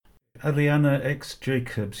Arianna X.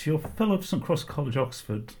 Jacobs, you're Fellow of St Cross College,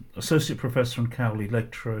 Oxford, Associate Professor and Cowley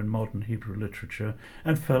Lecturer in Modern Hebrew Literature,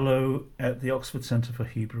 and Fellow at the Oxford Centre for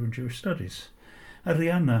Hebrew and Jewish Studies.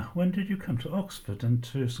 Arianna, when did you come to Oxford and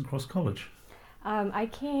to St Cross College? I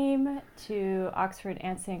came to Oxford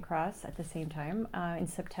and St. Cross at the same time in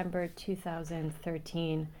September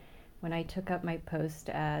 2013 when I took up my post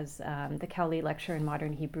as the Cowley Lecturer in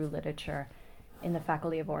Modern Hebrew Literature in the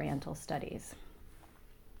Faculty of Oriental Studies.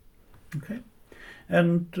 Okay.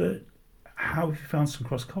 And how have you found St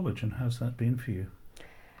Cross College and how's that been for you?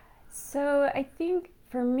 So I think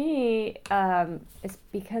for me, it's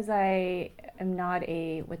because I am not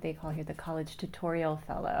a what they call here the College Tutorial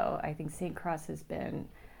Fellow. I think St. Cross has been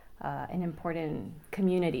an important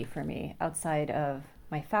community for me outside of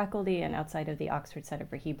my faculty and outside of the Oxford Center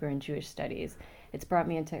for Hebrew and Jewish Studies. It's brought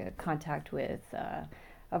me into contact with a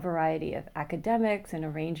variety of academics and a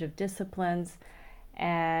range of disciplines,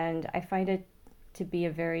 and I find it to be a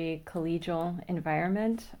very collegial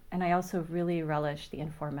environment. And I also really relish the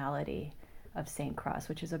informality of St. Cross,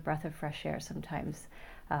 which is a breath of fresh air sometimes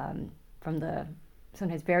from the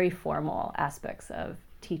sometimes very formal aspects of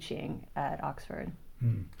teaching at Oxford.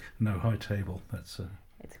 No high table. That's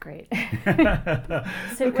It's great. Sit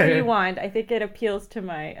okay. where you want. I think it appeals to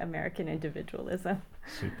my American individualism.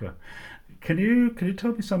 Super. Can you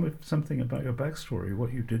tell me something about your backstory?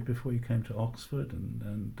 What you did before you came to Oxford,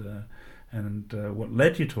 and what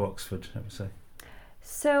led you to Oxford? I would say.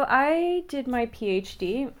 So I did my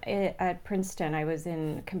PhD at Princeton. I was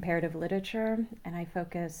in comparative literature, and I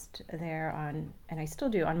focused there on, and I still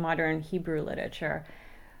do, on modern Hebrew literature,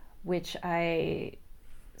 which I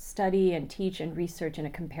study and teach and research in a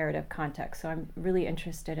comparative context. So I'm really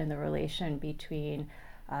interested in the relation between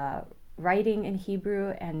writing in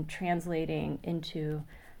Hebrew and translating into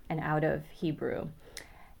and out of Hebrew.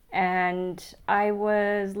 And I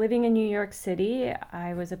was living in New York City.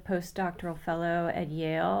 I was a postdoctoral fellow at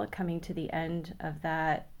Yale, coming to the end of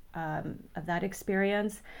that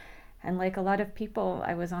experience. And like a lot of people,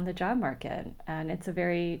 I was on the job market, and it's a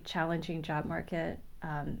very challenging job market,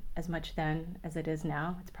 as much then as it is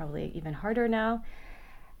now. It's probably even harder now.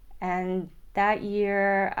 And that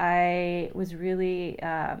year, I was really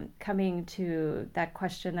coming to that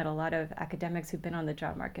question that a lot of academics who've been on the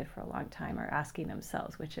job market for a long time are asking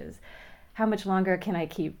themselves, which is, how much longer can I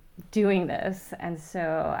keep doing this? And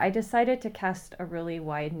so I decided to cast a really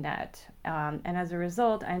wide net. And as a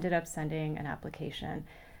result, I ended up sending an application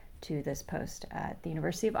to this post at the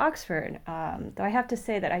University of Oxford. Though I have to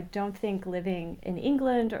say that I don't think living in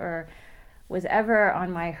England or was ever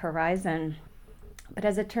on my horizon. But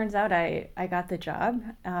as it turns out, I got the job,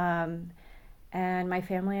 and my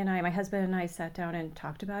family and I, my husband and I sat down and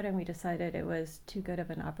talked about it, and we decided it was too good of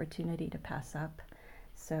an opportunity to pass up.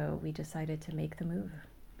 So we decided to make the move.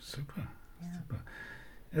 Super. Yeah. Super.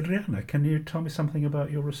 Adriana, can you tell me something about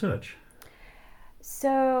your research?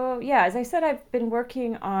 So, yeah, as I said, I've been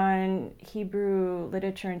working on Hebrew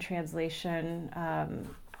literature and translation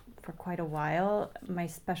for quite a while. My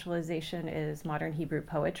specialization is modern Hebrew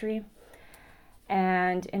poetry.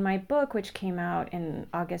 And in my book, which came out in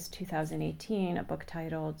August 2018, a book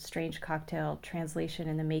titled Strange Cocktail: Translation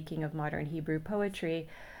in the Making of Modern Hebrew Poetry,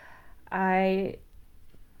 I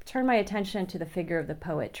turned my attention to the figure of the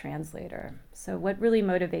poet translator. So what really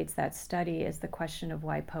motivates that study is the question of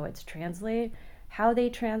why poets translate, how they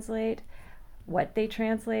translate, what they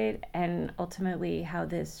translate, and ultimately how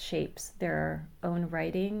this shapes their own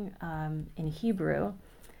writing in Hebrew.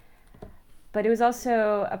 But it was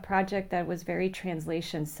also a project that was very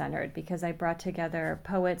translation centered because I brought together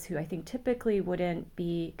poets who I think typically wouldn't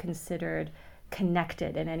be considered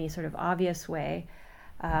connected in any sort of obvious way.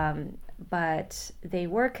 But they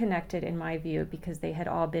were connected in my view because they had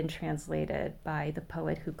all been translated by the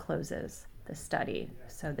poet who closes the study.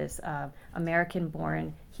 So this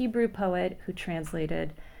American-born Hebrew poet who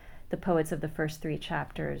translated the poets of the first three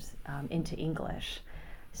chapters into English.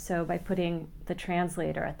 So by putting the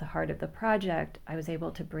translator at the heart of the project, I was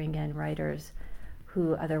able to bring in writers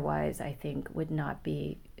who otherwise I think would not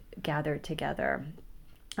be gathered together.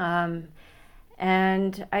 And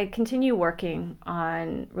I continue working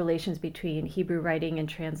on relations between Hebrew writing and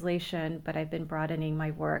translation, but I've been broadening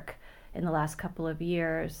my work in the last couple of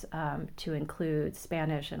years to include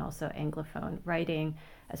Spanish and also Anglophone writing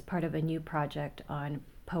as part of a new project on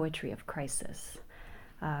poetry of crisis,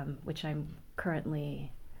 which I'm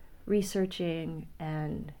currently researching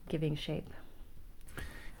and giving shape.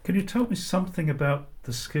 Can you tell me something about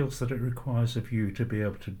the skills that it requires of you to be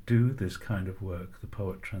able to do this kind of work, the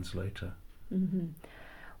poet translator? Mm-hmm.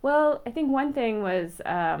 Well, I think one thing was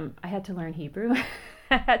I had to learn Hebrew.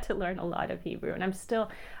 I had to learn a lot of Hebrew, and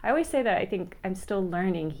I always say that I think I'm still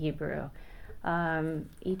learning Hebrew.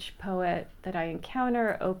 Each poet that I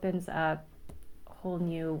encounter opens up a whole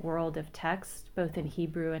new world of text, both in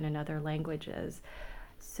Hebrew and in other languages.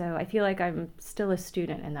 So I feel like I'm still a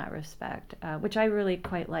student in that respect, which I really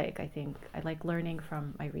quite like. I think I like learning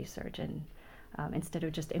from my research, and instead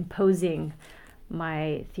of just imposing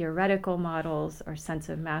my theoretical models or sense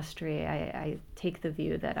of mastery, I take the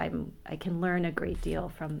view that I can learn a great deal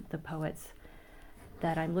from the poets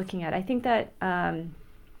that I'm looking at. I think that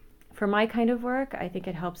for my kind of work, I think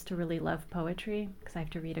it helps to really love poetry because I have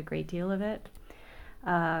to read a great deal of it.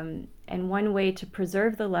 And one way to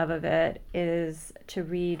preserve the love of it is to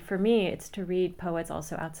read, for me, it's to read poets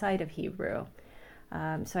also outside of Hebrew.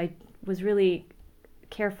 So I was really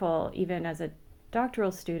careful, even as a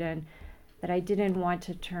doctoral student, that I didn't want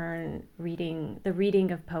to turn the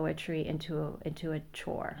reading of poetry into a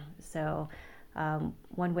chore. So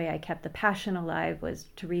one way I kept the passion alive was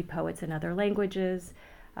to read poets in other languages.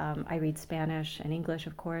 I read Spanish and English,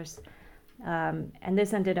 of course. And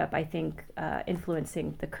this ended up, I think,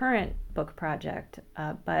 influencing the current book project,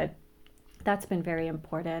 but that's been very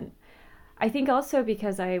important. I think also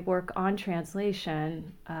because I work on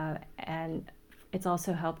translation, and it's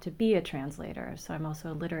also helped to be a translator. So I'm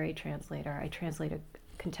also a literary translator. I translate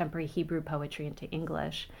contemporary Hebrew poetry into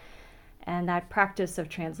English. And that practice of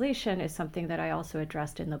translation is something that I also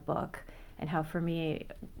addressed in the book, and how for me,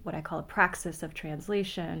 what I call a praxis of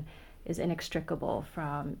translation is inextricable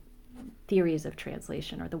from theories of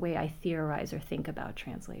translation or the way I theorize or think about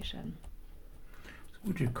translation.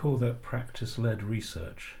 Would you call that practice-led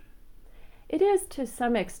research? It is to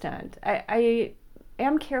some extent. I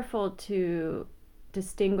am careful to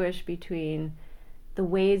distinguish between the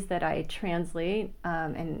ways that I translate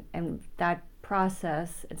and that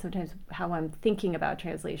process, and sometimes how I'm thinking about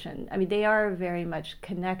translation. I mean, they are very much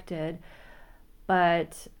connected,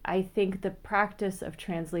 but I think the practice of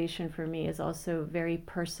translation for me is also very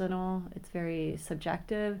personal. It's very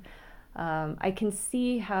subjective. I can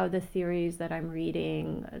see how the theories that I'm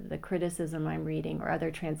reading, the criticism I'm reading, or other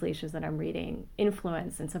translations that I'm reading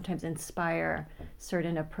influence and sometimes inspire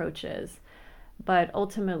certain approaches. But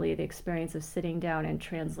ultimately, the experience of sitting down and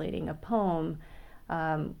translating a poem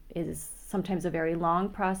is sometimes a very long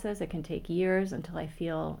process. It can take years until I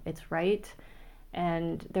feel it's right.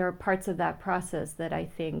 And there are parts of that process that I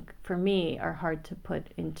think, for me, are hard to put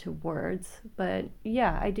into words. But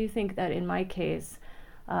yeah, I do think that in my case,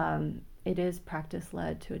 it is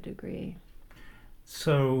practice-led to a degree.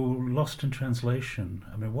 So, lost in translation.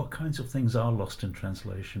 I mean, what kinds of things are lost in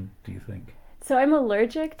translation, do you think? So I'm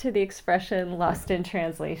allergic to the expression "lost in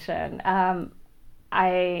translation."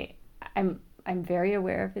 I'm very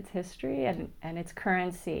aware of its history and its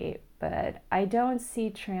currency, but I don't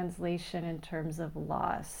see translation in terms of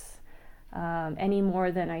loss any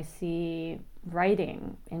more than I see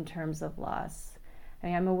writing in terms of loss. I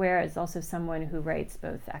mean, I'm aware, as also someone who writes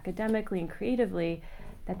both academically and creatively,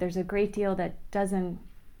 that there's a great deal that doesn't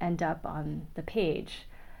end up on the page.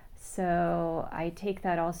 So I take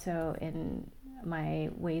that also in my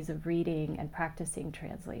ways of reading and practicing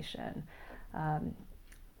translation.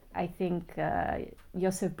 I think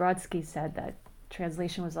Joseph Brodsky said that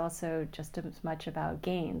translation was also just as much about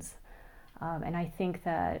gains. And I think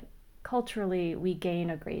that culturally we gain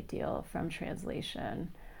a great deal from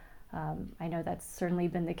translation. I know that's certainly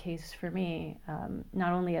been the case for me,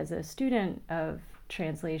 not only as a student of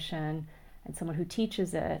translation and someone who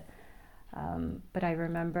teaches it, but I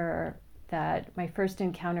remember that my first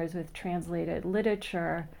encounters with translated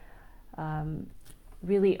literature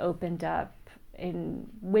really opened up in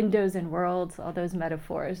windows and worlds, all those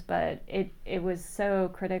metaphors, but it was so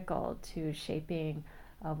critical to shaping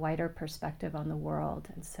a wider perspective on the world,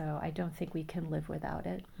 and so I don't think we can live without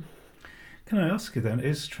it. Can I ask you then,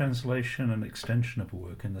 is translation an extension of a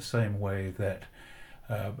work in the same way that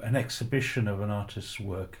an exhibition of an artist's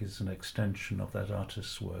work is an extension of that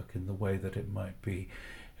artist's work in the way that it might be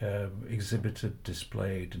exhibited,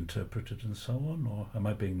 displayed, interpreted, and so on? Or am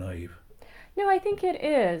I being naive? No, I think it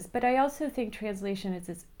is, but I also think translation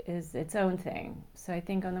is its own thing. So I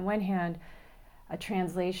think on the one hand, a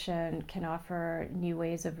translation can offer new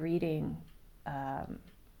ways of reading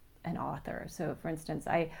an author. So for instance,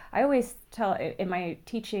 I always tell in my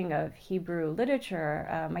teaching of Hebrew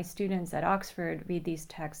literature, my students at Oxford read these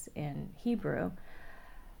texts in Hebrew.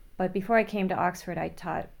 But before I came to Oxford, I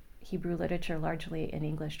taught Hebrew literature largely in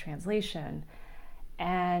English translation.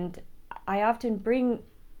 And I often bring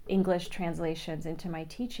English translations into my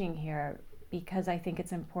teaching here because I think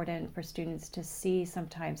it's important for students to see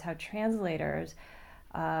sometimes how translators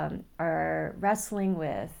are wrestling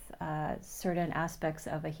with certain aspects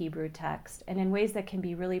of a Hebrew text, and in ways that can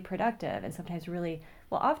be really productive and sometimes really,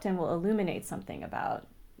 well, often will illuminate something about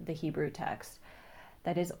the Hebrew text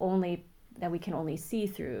that we can only see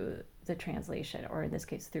through the translation, or in this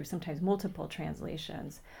case, through sometimes multiple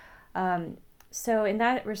translations. So in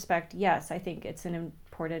that respect, yes, I think it's an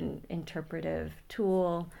important interpretive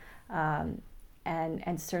tool, and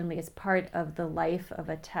certainly it's part of the life of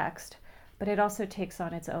a text, but it also takes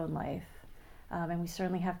on its own life. And we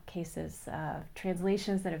certainly have cases of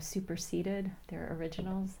translations that have superseded their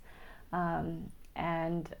originals.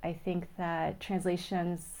 And I think that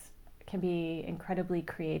translations can be incredibly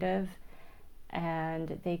creative,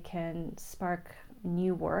 and they can spark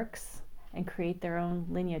new works and create their own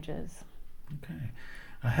lineages. Okay.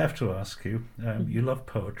 I have to ask you, you love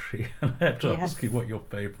poetry, and I have to ask you what your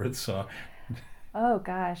favorites are. Oh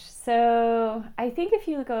gosh. So I think if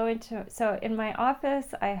you go so in my office,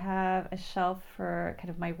 I have a shelf for kind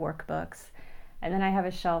of my workbooks. And then I have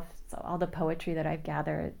a shelf, so all the poetry that I've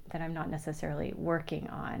gathered that I'm not necessarily working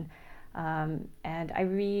on. And I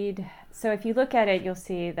read, so if you look at it, you'll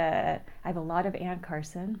see that I have a lot of Anne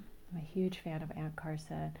Carson. I'm a huge fan of Anne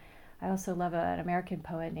Carson. I also love an American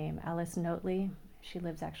poet named Alice Notley. She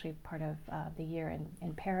lives actually part of the year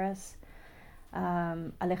in Paris.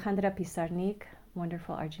 Alejandra Pizarnik,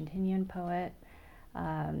 wonderful Argentinian poet,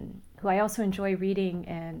 who I also enjoy reading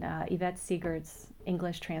in Yvette Siegert's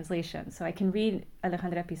English translation. So I can read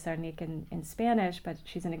Alejandra Pizarnik in Spanish, but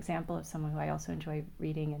she's an example of someone who I also enjoy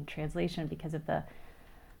reading in translation because of the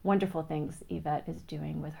wonderful things Yvette is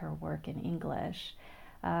doing with her work in English.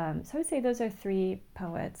 So I would say those are three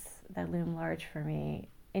poets that loom large for me.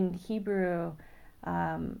 In Hebrew,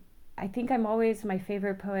 I think my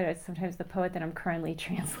favorite poet is sometimes the poet that I'm currently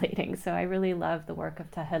translating. So I really love the work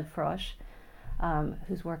of Tahel Frosh,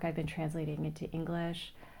 whose work I've been translating into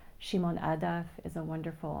English. Shimon Adaf is a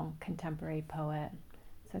wonderful contemporary poet.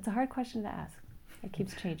 So it's a hard question to ask. It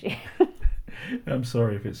keeps changing. I'm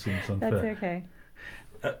sorry if it seems unfair. That's okay.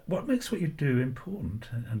 What makes what you do important,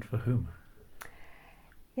 and for whom?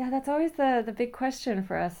 Yeah, that's always the big question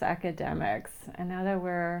for us academics. And now that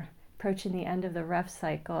we're approaching the end of the REF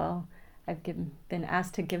cycle, I've been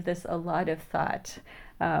asked to give this a lot of thought.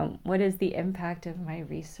 What is the impact of my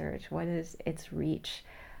research? What is its reach?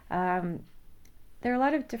 There are a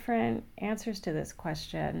lot of different answers to this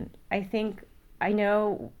question. I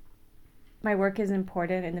know my work is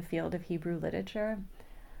important in the field of Hebrew literature,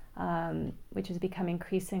 which has become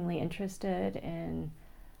increasingly interested in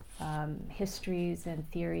histories and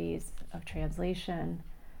theories of translation.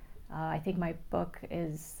 I think my book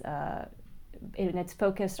is, and it's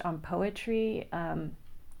focused on poetry,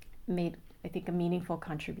 made, I think, a meaningful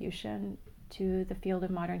contribution to the field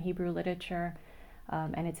of modern Hebrew literature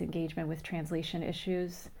and its engagement with translation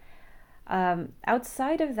issues.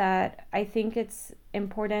 Outside of that, I think it's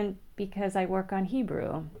important because I work on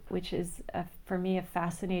Hebrew, which is, for me, a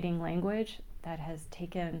fascinating language that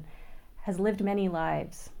has lived many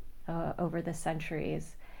lives over the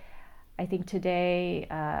centuries. I think today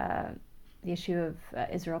the issue of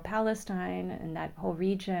Israel-Palestine and that whole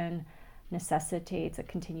region necessitates a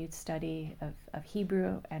continued study of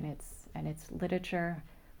Hebrew and its literature,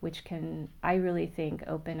 which can, I really think,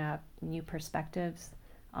 open up new perspectives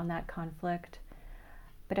on that conflict.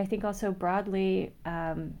 But I think also broadly,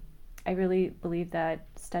 I really believe that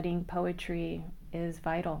studying poetry is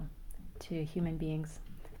vital to human beings.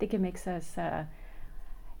 I think it makes us,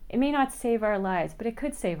 it may not save our lives, but it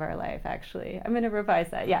could save our life, actually. I'm going to revise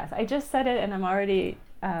that. Yes, I just said it and I'm already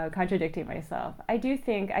contradicting myself. I do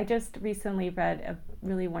think, I just recently read a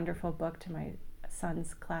really wonderful book to my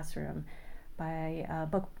son's classroom by a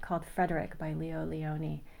book called Frederick by Leo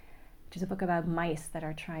Leone, which is a book about mice that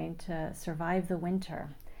are trying to survive the winter.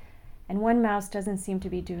 And one mouse doesn't seem to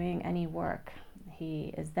be doing any work.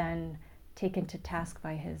 He is then taken to task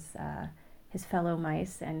by his fellow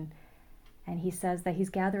mice, and he says that he's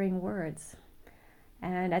gathering words.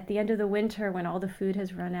 And at the end of the winter, when all the food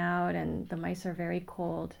has run out and the mice are very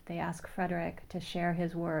cold, they ask Frederick to share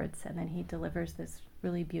his words, and then he delivers this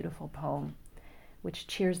really beautiful poem, which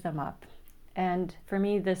cheers them up. And for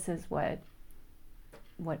me, this is what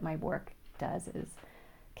my work does, is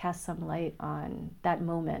cast some light on that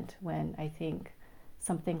moment when I think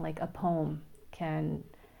something like a poem can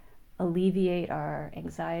alleviate our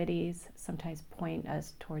anxieties, sometimes point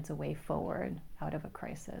us towards a way forward out of a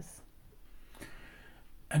crisis.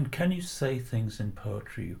 And can you say things in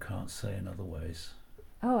poetry you can't say in other ways?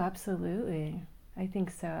 Oh, absolutely. I think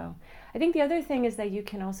so. I think the other thing is that you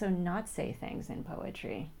can also not say things in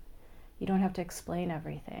poetry. You don't have to explain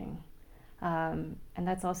everything. And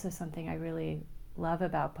that's also something I really love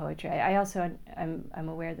about poetry. I also I'm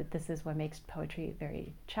aware that this is what makes poetry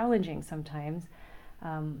very challenging sometimes.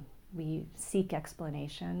 We seek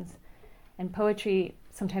explanations, and poetry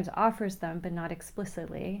sometimes offers them, but not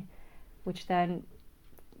explicitly, which then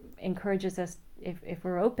encourages us, if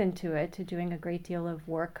we're open to it, to doing a great deal of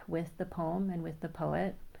work with the poem and with the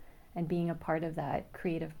poet and being a part of that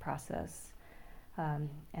creative process.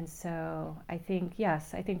 And so I think,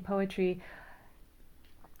 yes, I think poetry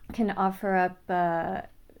can offer up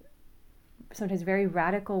sometimes very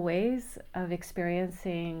radical ways of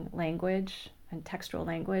experiencing language and textual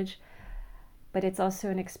language, but it's also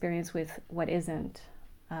an experience with what isn't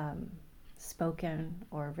spoken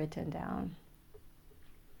or written down.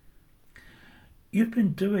 You've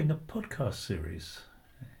been doing a podcast series.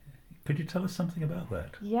 Could you tell us something about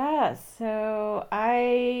that? Yes. So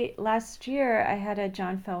last year I had a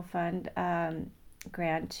John Fell Fund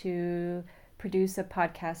grant to produce a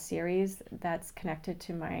podcast series that's connected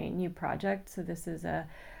to my new project. So this is a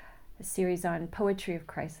series on poetry of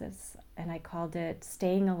crisis, and I called it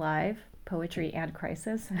Staying Alive, Poetry and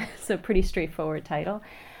Crisis. So pretty straightforward title.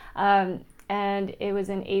 And it was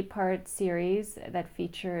an 8-part series that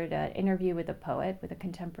featured an interview with a poet, with a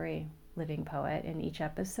contemporary living poet in each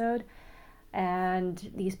episode.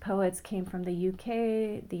 And these poets came from the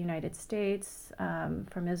UK, the United States,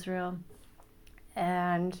 from Israel.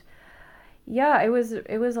 And yeah, it was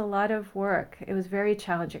a lot of work. It was very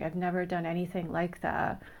challenging. I've never done anything like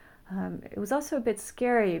that. It was also a bit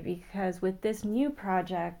scary because with this new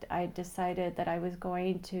project, I decided that I was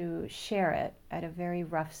going to share it at a very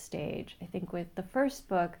rough stage. I think with the first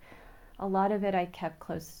book, a lot of it I kept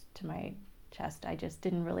close to my chest. I just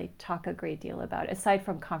didn't really talk a great deal about it, aside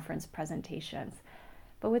from conference presentations.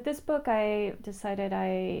 But with this book, I decided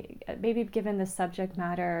maybe given the subject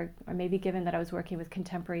matter, or maybe given that I was working with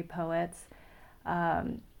contemporary poets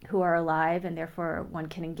who are alive and therefore one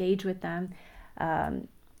can engage with them,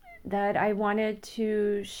 that I wanted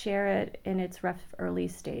to share it in its rough early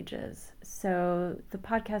stages. So the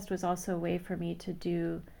podcast was also a way for me to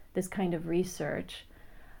do this kind of research,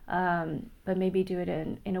 but maybe do it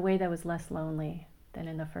in a way that was less lonely than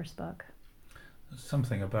in the first book. There's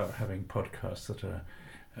something about having podcasts that are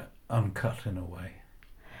uncut in a way.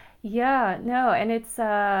 Yeah, no, and it's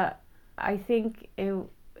I think it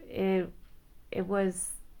was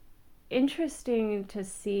interesting to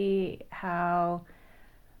see how,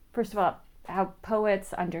 first of all, how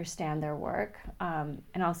poets understand their work, and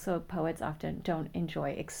also poets often don't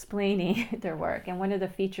enjoy explaining their work. And one of the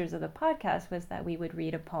features of the podcast was that we would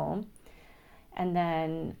read a poem, and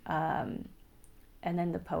then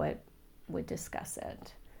the poet would discuss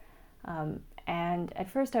it. And at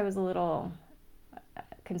first I was a little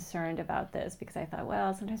concerned about this because I thought,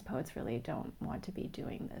 well, sometimes poets really don't want to be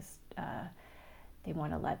doing this. They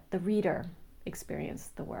want to let the reader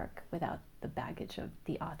experience the work without the baggage of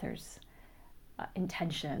the author's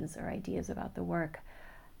intentions or ideas about the work.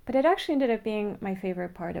 But it actually ended up being my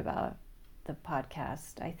favorite part about the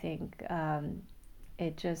podcast. I think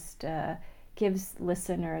it just gives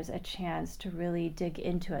listeners a chance to really dig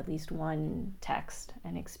into at least one text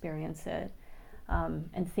and experience it,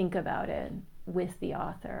 and think about it with the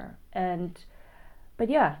author. But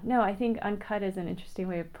yeah, no, I think uncut is an interesting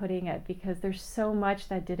way of putting it because there's so much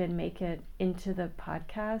that didn't make it into the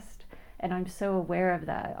podcast. And I'm so aware of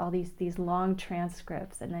that, all these long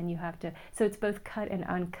transcripts, and then you have to, so it's both cut and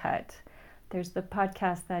uncut. There's the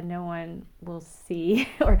podcast that no one will see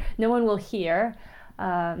or no one will hear,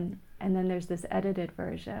 and then there's this edited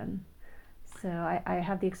version. So I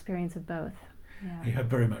have the experience of both. Yeah. You have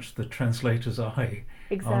very much the translator's eye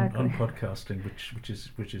Exactly. on podcasting,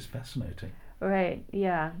 which is fascinating. Right,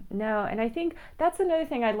 yeah. No, and I think that's another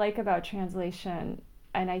thing I like about translation,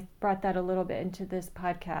 and I brought that a little bit into this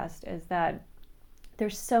podcast, is that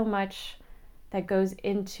there's so much that goes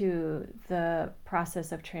into the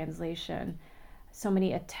process of translation. So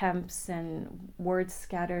many attempts and words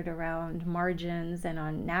scattered around margins and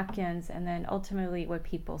on napkins, and then ultimately what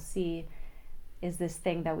people see is this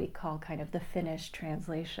thing that we call kind of the finished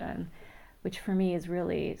translation, which for me is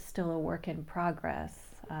really still a work in progress.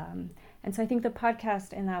 And so I think the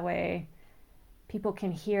podcast in that way, people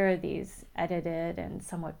can hear these edited and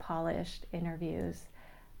somewhat polished interviews,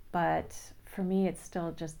 but for me it's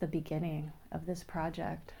still just the beginning of this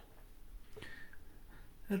project.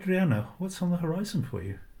 Adriana, what's on the horizon for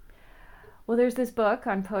you? Well, there's this book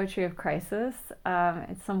on poetry of crisis.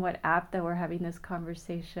 It's somewhat apt that we're having this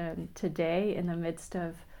conversation today in the midst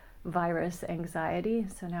of virus anxiety.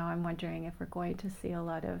 So now I'm wondering if we're going to see a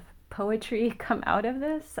lot of poetry come out of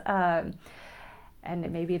this. And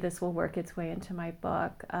maybe this will work its way into my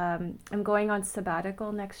book. I'm going on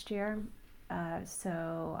sabbatical next year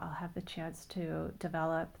So I'll have the chance to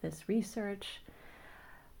develop this research,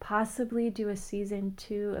 possibly do a season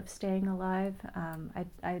 2 of Staying Alive.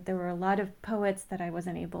 There were a lot of poets that I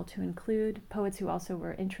wasn't able to include, poets who also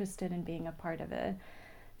were interested in being a part of it.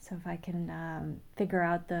 So if I can figure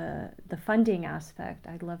out the funding aspect,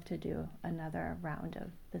 I'd love to do another round of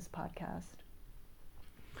this podcast.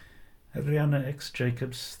 Adriana X.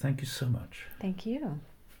 Jacobs, thank you so much. Thank you.